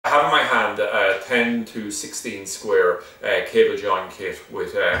have in my hand a 10 to 16 square cable join kit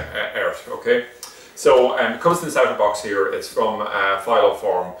with earth, okay? So it comes in this outer box here. It's from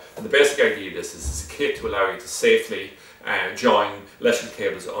Filoform, and the basic idea of this is it's a kit to allow you to safely join electrical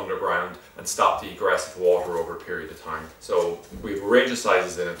cables underground and stop the aggressive water over a period of time. So we have a range of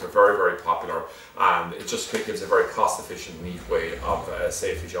sizes in it. They're very, very popular, and it just gives a very cost-efficient, neat way of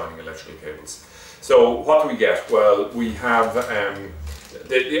safely joining electrical cables. So what do we get? Well, we have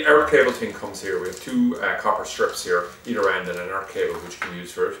the earth cable thing comes here. We have two copper strips here, either end, and an earth cable which you can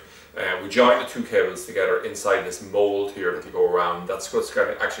use for it. We join the two cables together inside this mold here that will go around. That's what's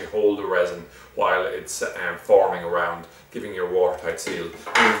going to actually hold the resin while it's forming around, giving you a watertight seal.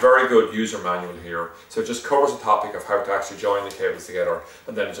 We have a very good user manual here, so it just covers the topic of how to actually join the cables together,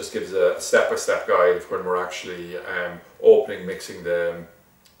 and then it just gives a step-by-step guide of when we're actually opening, mixing the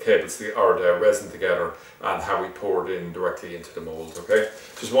cables or the resin together, and how we pour it in directly into the mold. Okay,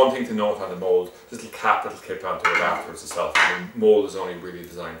 just one thing to note on the mold: this little cap that'll clip onto it afterwards itself. The mold is only really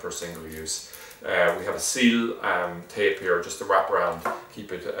designed for single use. We have a seal tape here just to wrap around,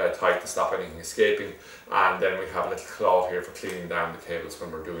 keep it tight to stop anything escaping, and then we have a little cloth here for cleaning down the cables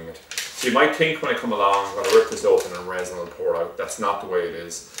when we're doing it. So you might think when I come along I'm going to rip this open and resin will pour out. That's not the way it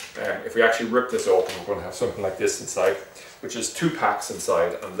is. If we actually rip this open, we're going to have something like this inside, which is two packs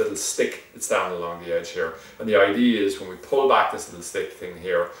inside and a little stick that's down along the edge here. And the idea is when we pull back this little stick thing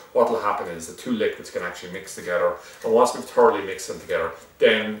here, what will happen is the two liquids can actually mix together, and once we've thoroughly mixed them together,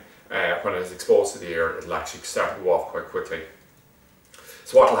 then when it is exposed to the air, it'll actually start to go off quite quickly.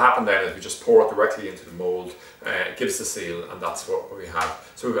 So what will happen then is we just pour it directly into the mold, it gives the seal, and that's what we have.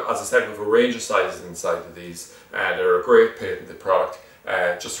 So as I said, we have a range of sizes inside of these. They're a great patented product,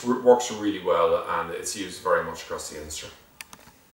 just works really well, and it's used very much across the industry.